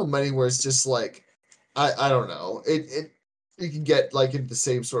there's so many where it's just like I don't know. You can get like into the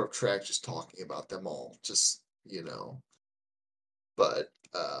same sort of track just talking about them all, just But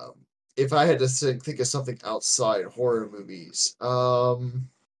if I had to think of something outside horror movies,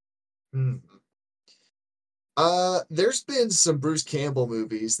 there's been some Bruce Campbell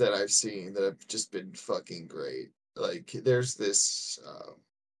movies that I've seen that have just been fucking great. Like there's this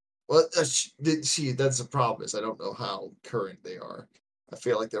that's the problem is I don't know how current they are. I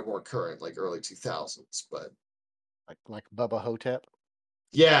feel like they're more current, like early 2000s, but like Bubba Hotep.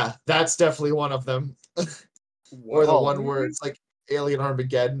 Yeah, that's definitely one of them. Or the one where it's like Alien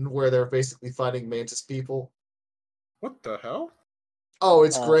Armageddon, where they're basically fighting mantis people. What the hell? Oh,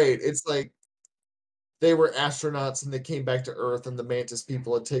 it's great. It's like they were astronauts and they came back to Earth, and the mantis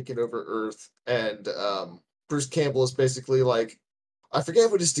people had taken over Earth, and Bruce Campbell is basically like, I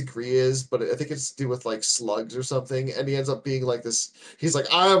forget what his degree is, but I think it's to do with like slugs or something. And he ends up being like this. He's like,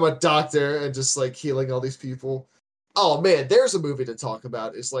 I'm a doctor, and just like healing all these people. Oh man, there's a movie to talk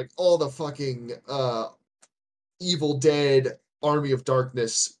about. It's like all the fucking Evil Dead, Army of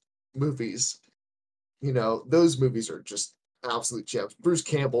Darkness movies. Those movies are just absolute gems. Bruce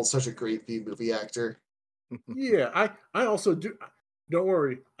Campbell is such a great B-movie actor. Yeah, I also do. Don't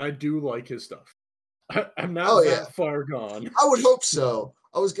worry, I do like his stuff. I'm not that far gone. I would hope so.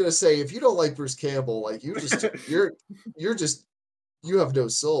 I was gonna say, if you don't like Bruce Campbell, like you have no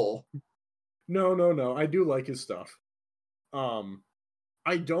soul. No. I do like his stuff.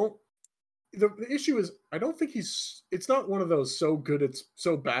 I don't. The issue is, I don't think it's not one of those so good it's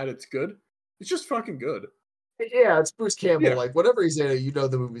so bad it's good. It's just fucking good. Yeah, it's Bruce Campbell. Yeah. Like whatever he's in it,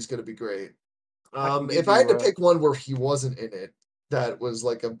 the movie's gonna be great. If I had to pick one where he wasn't in it, that was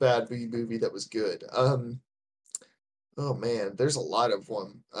like a bad movie that was good. Oh man, there's a lot of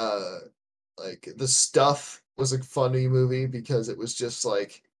them. Like The Stuff was a funny movie because it was just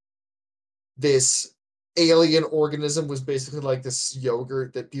like this alien organism was basically like this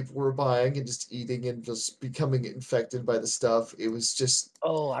yogurt that people were buying and just eating and just becoming infected by the stuff. It was just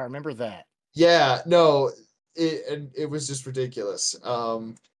I remember that. Yeah, no, it was just ridiculous.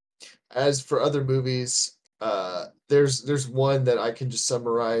 As for other movies, there's one that I can just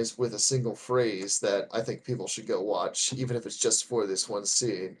summarize with a single phrase that I think people should go watch, even if it's just for this one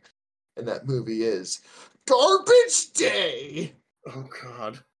scene. And that movie is Garbage Day! Oh,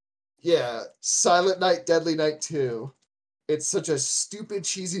 God. Yeah, Silent Night, Deadly Night 2. It's such a stupid,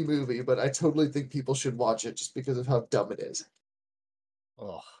 cheesy movie, but I totally think people should watch it just because of how dumb it is.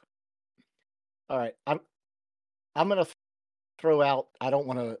 Ugh. All right, I'm going to throw out, I don't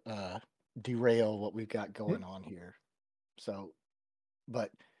want to derail what we've got going on here.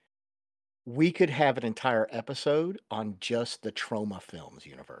 But we could have an entire episode on just the Trauma Films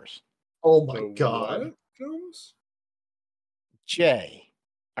universe. Oh my God. What films? Jay,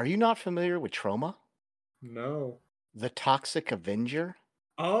 are you not familiar with Trauma? No. The Toxic Avenger?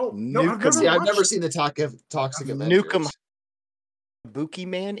 Oh, no, I've never seen the Toxic Avenger. Nukem Buki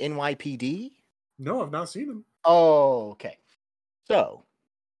Man, NYPD? No, I've not seen him. Oh, okay. So,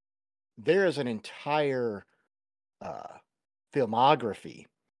 there is an entire filmography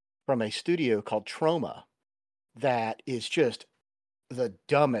from a studio called Troma that is just the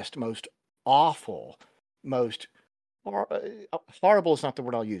dumbest, most awful, most horrible is not the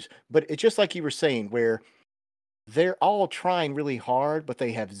word I'll use, but it's just like you were saying, where they're all trying really hard, but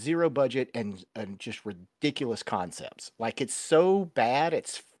they have zero budget and just ridiculous concepts. Like, it's so bad,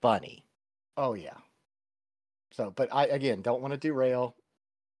 it's funny. Oh, yeah. So, but I, again, don't want to derail.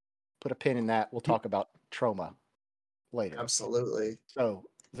 Put a pin in that. We'll talk about Troma later. Absolutely. So,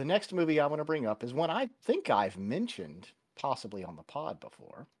 the next movie I want to bring up is one I think I've mentioned possibly on the pod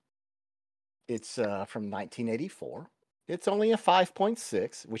before. It's from 1984. It's only a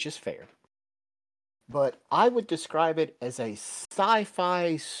 5.6, which is fair. But I would describe it as a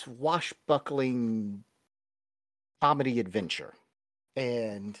sci-fi swashbuckling comedy adventure.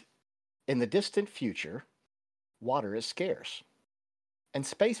 And in the distant future, water is scarce. And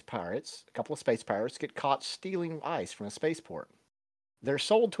space pirates, a couple of space pirates, get caught stealing ice from a spaceport. They're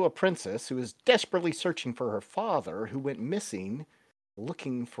sold to a princess who is desperately searching for her father, who went missing,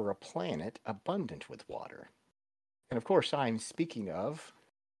 looking for a planet abundant with water. And of course, I'm speaking of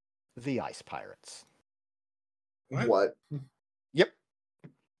the Ice Pirates. What? Yep.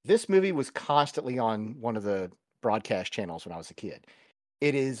 This movie was constantly on one of the broadcast channels when I was a kid.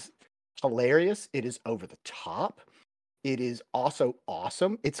 It is hilarious. It is over the top. It is also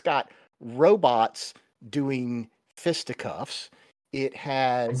awesome. It's got robots doing fisticuffs. It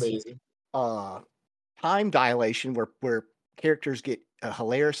has time dilation where characters get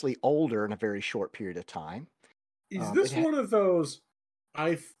hilariously older in a very short period of time. Is this one of those?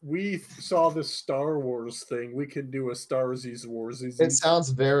 We saw the Star Wars thing. We can do a Starsies Warsies. It sounds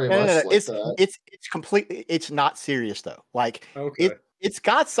very much like that. It's completely. It's not serious though. Like, okay, it's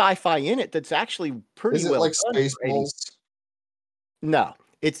got sci-fi in it that's actually pretty Is it well like done. Spaceballs? No,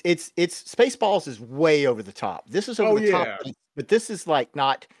 it's Spaceballs is way over the top. This is over the top, but this is like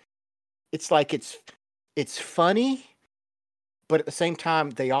not. It's like it's funny, but at the same time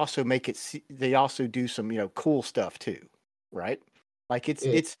they also make it. They also do some cool stuff too, right? Like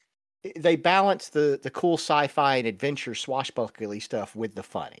they balance the cool sci-fi and adventure swashbuckly stuff with the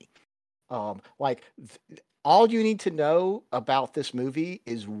funny. All you need to know about this movie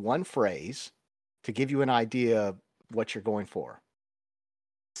is one phrase to give you an idea of what you're going for.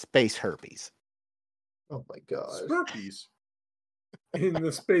 Space herpes. Oh my god. Herpes. In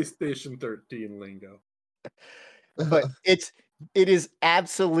the Space Station 13 lingo. But it is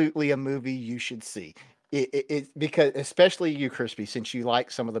absolutely a movie you should see. It because especially you, Crispy, since you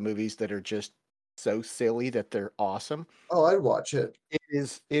like some of the movies that are just so silly that they're awesome. Oh, I'd watch it. It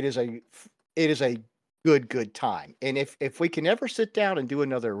is a good time. And if we can ever sit down and do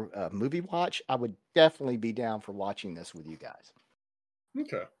another movie watch, I would definitely be down for watching this with you guys.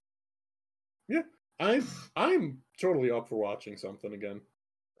 Okay. Yeah, I'm totally up for watching something again.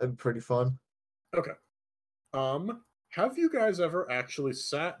 That'd be pretty fun. Okay. Have you guys ever actually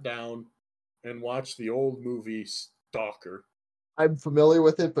sat down and watched the old movie Stalker? I'm familiar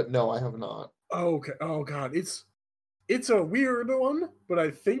with it, but no, I have not. Okay. Oh god, it's a weird one, but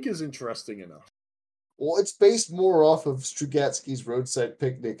I think is interesting enough. Well, it's based more off of Strugatsky's Roadside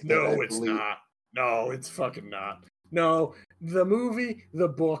Picnic. No, it's not. No, it's fucking not. No, the movie, the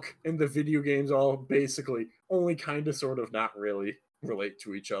book, and the video games all basically only kind of sort of not really relate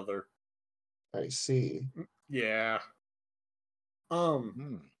to each other. I see. Yeah.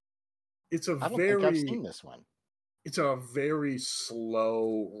 It's a I don't think I've seen this one. It's a very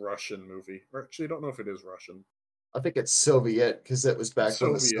slow Russian movie. Actually, I don't know if it is Russian. I think it's Soviet because it was back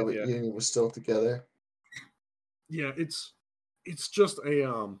when the Soviet Union was still together. Yeah, it's just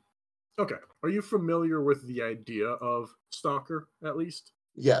a Okay, are you familiar with the idea of Stalker, at least?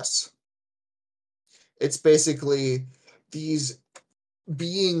 Yes. It's basically these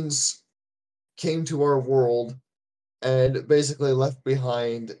beings came to our world and basically left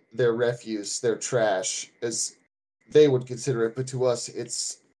behind their refuse, their trash, as they would consider it, but to us,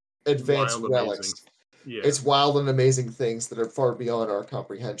 it's advanced relics. Yeah. It's wild and amazing things that are far beyond our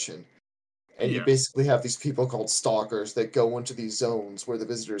comprehension. And you basically have these people called stalkers that go into these zones where the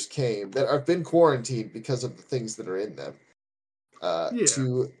visitors came that have been quarantined because of the things that are in them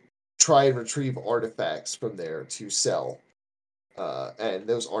to try and retrieve artifacts from there to sell. And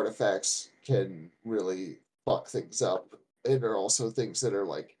those artifacts can really fuck things up. And there are also things that are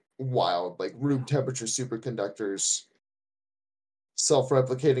like wild, like room temperature superconductors,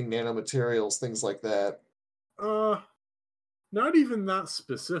 self-replicating nanomaterials, things like that. Not even that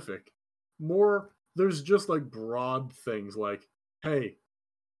specific. More, there's just like broad things like, hey,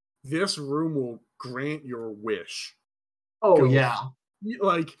 this room will grant your wish. Oh, yeah.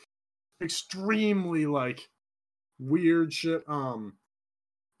 Like, extremely like weird shit.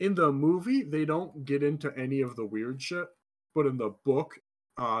 In the movie, they don't get into any of the weird shit, but in the book,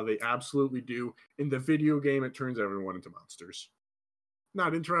 they absolutely do. In the video game, it turns everyone into monsters.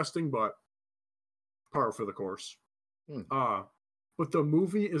 Not interesting, but par for the course. But the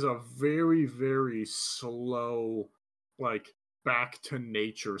movie is a very, very slow, like back to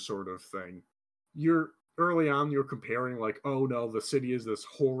nature sort of thing. Early on, you're comparing like, oh no, the city is this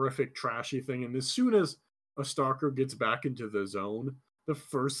horrific, trashy thing, and as soon as a stalker gets back into the zone, the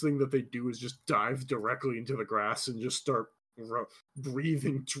first thing that they do is just dive directly into the grass and just start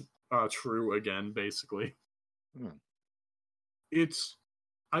breathing true again, basically.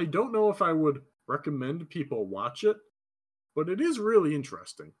 I don't know if I would recommend people watch it, but it is really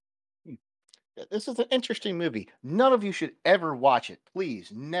interesting. This is an interesting movie. None of you should ever watch it.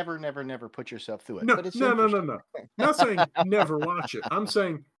 Please, never, never, never put yourself through it. No, but it's no. Not saying never watch it. I'm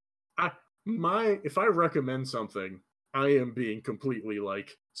saying if I recommend something, I am being completely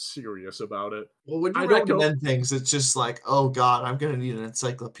like serious about it. Well, when you recommend things, it's just like, oh god, I'm gonna need an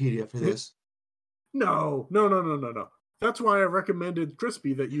encyclopedia for this. No. That's why I recommended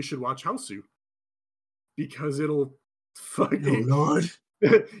Crispy that you should watch Auxi. Because it'll fucking Lord.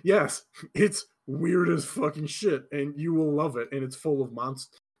 Yes, it's weird as fucking shit, and you will love it, and it's full of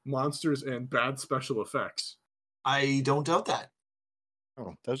monsters and bad special effects. I don't doubt that.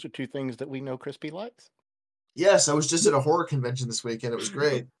 Oh, those are two things that we know Crispy likes. Yes, I was just at a horror convention this weekend. It was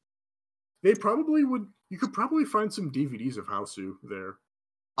great. They probably would. You could probably find some DVDs of Auxi there.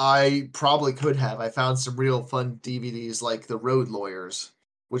 I probably could have. I found some real fun DVDs like The Road Lawyers,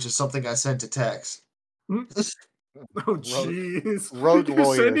 which is something I sent to Tex. Oh, jeez. Road You're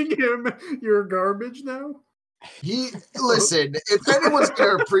Lawyers. sending him your garbage now? Listen, if anyone's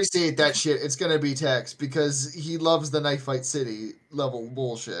going to appreciate that shit, it's going to be Tex, because he loves the Knife Fight City level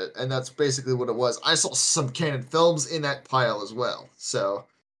bullshit, and that's basically what it was. I saw some canon films in that pile as well, so...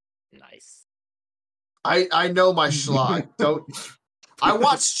 Nice. I know my schlock. Don't... I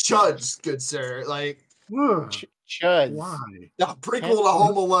watched Chuds, good sir. Like... Chuds. Why? The prequel to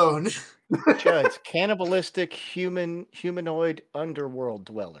Home Alone. Chuds. Cannibalistic humanoid underworld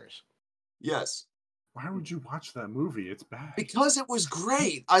dwellers. Yes. Why would you watch that movie? It's bad. Because it was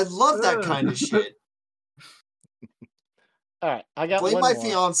great. I love that kind of shit. All right, I got blame one my more.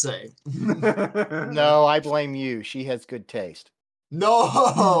 Fiance. No, I blame you. She has good taste.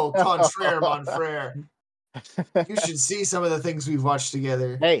 No, contraire, mon frere. You should see some of the things we've watched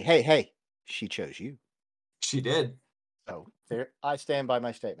together. Hey. She chose you. She did. So there, I stand by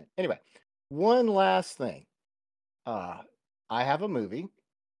my statement. Anyway, one last thing. I have a movie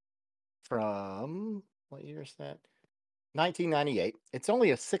from, what year is that? 1998. It's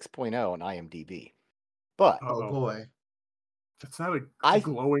only a 6.0 on IMDb. But oh boy. That's not a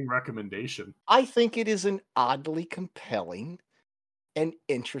glowing recommendation. I think it is an oddly compelling and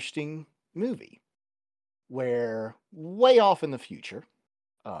interesting movie where way off in the future,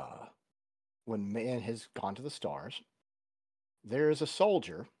 when man has gone to the stars, there is a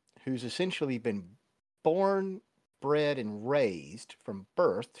soldier who's essentially been born, bred, and raised from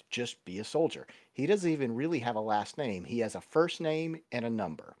birth to just be a soldier. He doesn't even really have a last name. He has a first name and a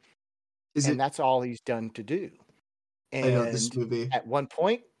number. That's all he's done to do. And I know this movie. At one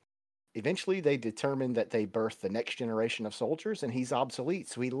point, eventually they determine that they birth the next generation of soldiers, and he's obsolete.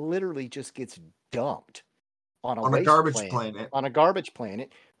 So he literally just gets dumped on a garbage planet. On a garbage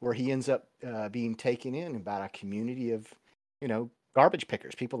planet, where he ends up being taken in about a community of, garbage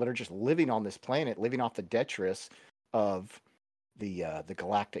pickers, people that are just living on this planet, living off the detritus of the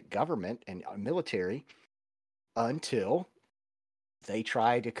galactic government and military, until they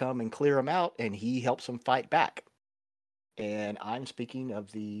try to come and clear him out, and he helps them fight back. And I'm speaking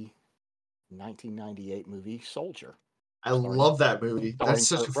of the 1998 movie Soldier. I love that movie. That's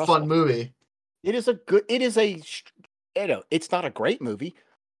such a fun movie. It's not a great movie,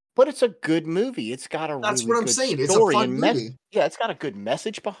 but it's a good movie. It's got a That's really what I'm good saying. story It's a fun and movie. Yeah, it's got a good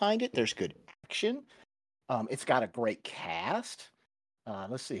message behind it. There's good action. It's got a great cast.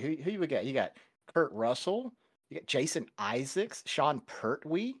 Let's see who you got. You got Kurt Russell. You got Jason Isaacs, Sean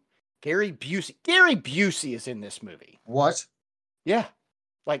Pertwee, Gary Busey. Gary Busey is in this movie. What? Yeah,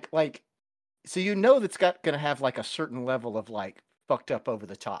 like, so that's gonna have like a certain level of like fucked up over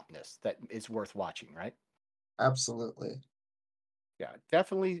the topness that is worth watching, right? Absolutely. Yeah,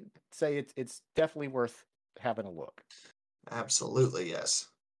 definitely say it's definitely worth having a look. Absolutely, yes.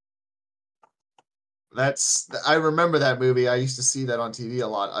 I remember that movie. I used to see that on TV a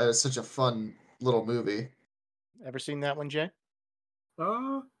lot. It was such a fun little movie. Ever seen that one, Jay?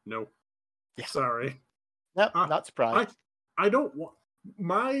 No. Yeah. Sorry. Nope, not surprised. I don't want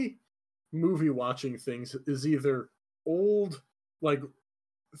movie watching things is either old, like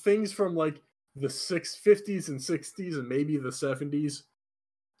things from like the 50s and 60s and maybe the 70s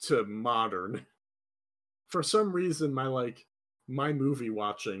to modern. For some reason, my movie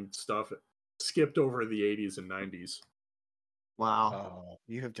watching stuff skipped over the 80s and 90s. Wow.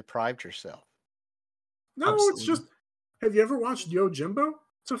 You have deprived yourself. No, Absolutely. It's just, have you ever watched Yojimbo?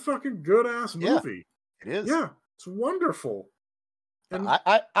 It's a fucking good-ass movie. It is. Yeah, it's wonderful. And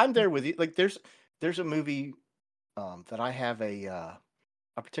I'm there with you. Like there's a movie that I have a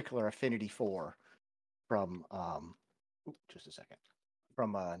particular affinity for from just a second,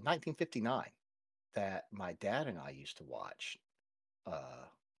 from 1959 that my dad and I used to watch.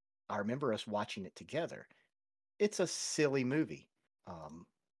 I remember us watching it together. It's a silly movie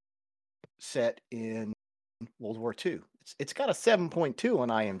set in World War II. It's got a 7.2 on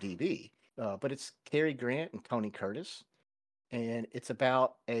IMDb, but it's Cary Grant and Tony Curtis, and it's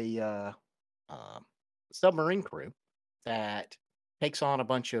about a submarine crew that takes on a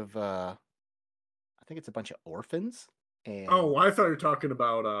bunch of I think it's a bunch of orphans. And I thought you were talking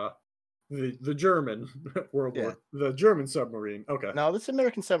about the German World War, the German submarine. Okay, no, this is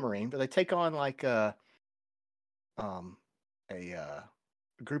American submarine, but they take on like a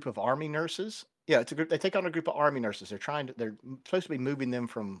group of army nurses. Yeah, it's a group. They take on a group of army nurses. They're supposed to be moving them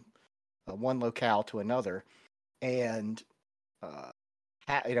from one locale to another, and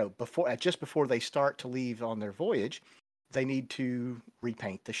before they start to leave on their voyage, they need to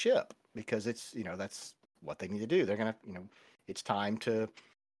repaint the ship because it's that's what they need to do. They're gonna it's time to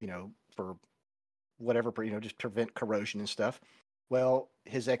for whatever just prevent corrosion and stuff. Well,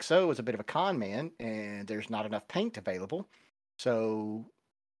 his XO is a bit of a con man, and there's not enough paint available, so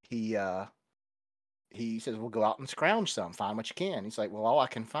he says, "We'll go out and scrounge some, find what you can." He's like, "Well, all I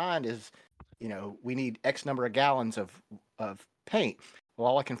can find is, we need X number of gallons of paint. Well,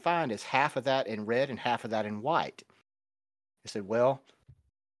 all I can find is half of that in red and half of that in white." I said, "Well,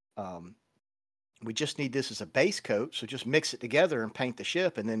 we just need this as a base coat, so just mix it together and paint the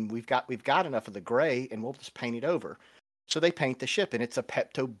ship, and then we've got enough of the gray, and we'll just paint it over." So they paint the ship, and it's a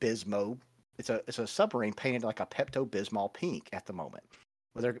Pepto-Bismol. It's a submarine painted like a Pepto-Bismol pink at the moment.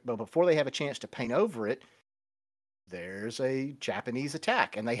 But before they have a chance to paint over it, there's a Japanese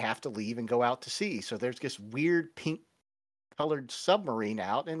attack, and they have to leave and go out to sea. So there's this weird pink-colored submarine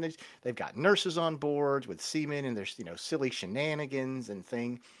out, and they've got nurses on board with seamen, and there's silly shenanigans and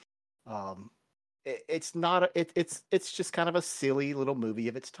thing. It's just kind of a silly little movie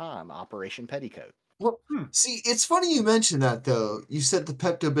of its time, Operation Petticoat. Well, see, it's funny you mentioned that though. You said the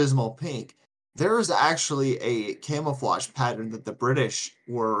Pepto-Bismol pink. There is actually a camouflage pattern that the British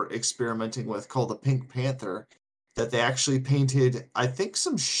were experimenting with called the Pink Panther that they actually painted, I think,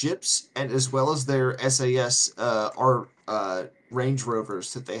 some ships and as well as their SAS Range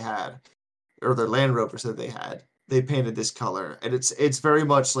Rovers that they had, or their Land Rovers that they had. They painted this color, and it's very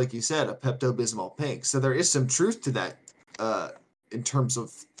much like you said, a Pepto-Bismol pink. So there is some truth to that in terms of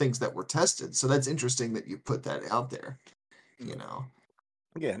things that were tested. So that's interesting that you put that out there.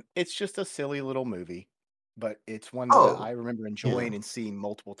 Again, it's just a silly little movie, but it's one that I remember enjoying and seeing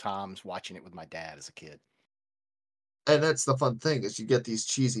multiple times, watching it with my dad as a kid. And that's the fun thing is you get these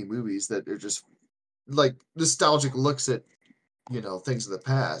cheesy movies that are just like nostalgic looks at things of the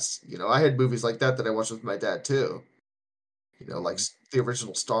past. I had movies like that I watched with my dad too. Like the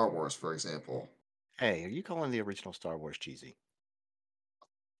original Star Wars, for example. Hey, are you calling the original Star Wars cheesy?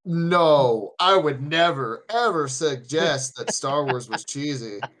 No, I would never, ever suggest that Star Wars was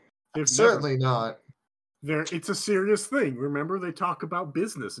cheesy. Certainly not. It's a serious thing. Remember, they talk about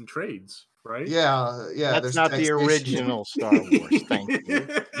business and trades, right? Yeah. That's not the original Star Wars. Thank you.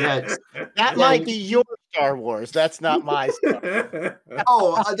 Yeah, that might be your Star Wars. That's not my Star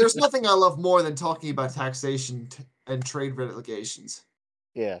Wars. There's nothing I love more than talking about taxation and trade litigations.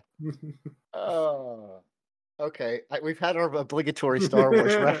 Yeah. Okay, we've had our obligatory Star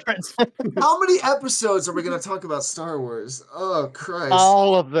Wars reference. How many episodes are we going to talk about Star Wars? Oh, Christ.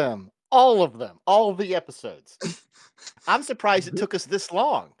 All of them. All of the episodes. I'm surprised it took us this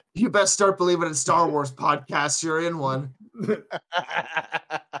long. You best start believing in Star Wars podcasts. You're in one.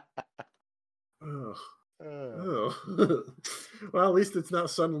 Well, at least it's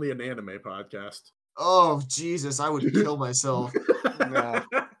not suddenly an anime podcast. Oh, Jesus, I would kill myself. No.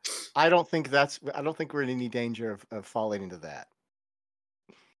 I don't think we're in any danger of falling into that.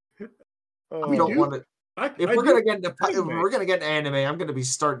 We don't want to. If we're gonna get into anime, I'm gonna be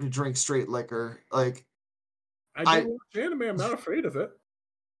starting to drink straight liquor. Like I do watch anime. I'm not afraid of it.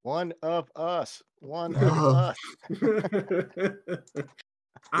 One of us.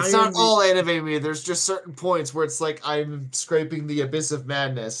 It's not all anime. There's just certain points where it's like I'm scraping the abyss of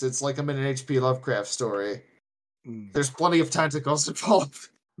madness. It's like I'm in an H.P. Lovecraft story. There's plenty of tentacles involved.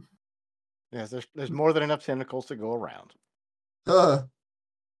 Yes, there's more than enough tentacles to go around.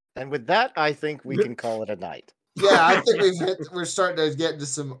 And with that, I think we can call it a night. Yeah, I think we're starting to get into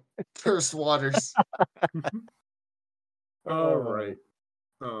some cursed waters. All right.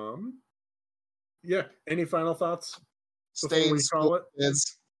 Yeah. Any final thoughts before we call it?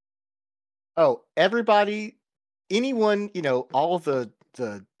 Oh, everybody, anyone, all of the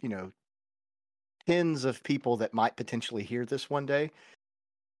tens of people that might potentially hear this one day,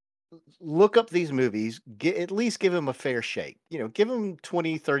 look up these movies, at least give them a fair shake. Give them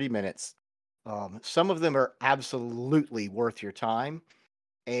 20, 30 minutes. Some of them are absolutely worth your time,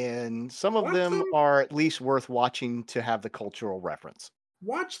 and some of them are at least worth watching to have the cultural reference.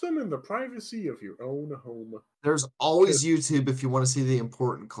 Watch them in the privacy of your own home. There's always YouTube if you want to see the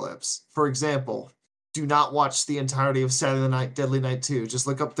important clips. For example, do not watch the entirety of Saturday Night Deadly Night 2. Just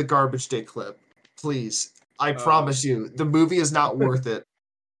look up the Garbage Day clip. Please. I promise you, the movie is not worth it.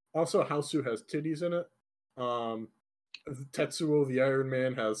 Also, Hausu has titties in it. Tetsuo the Iron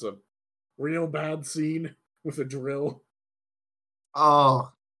Man has a real bad scene with a drill.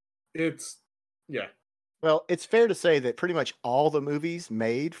 Oh. Yeah. Well, it's fair to say that pretty much all the movies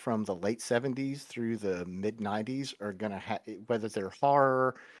made from the late 70s through the mid 90s are going to have, whether they're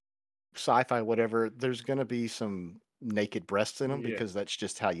horror, sci-fi, whatever, there's going to be some naked breasts in them because that's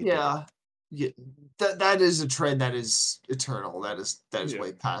just how you do it. Yeah, that is a trend that is eternal. That is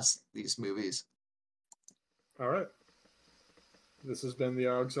way past these movies. All right. This has been the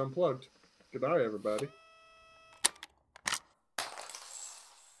Augs Unplugged. Goodbye, everybody.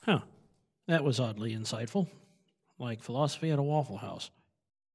 Huh. That was oddly insightful. Like philosophy at a Waffle House.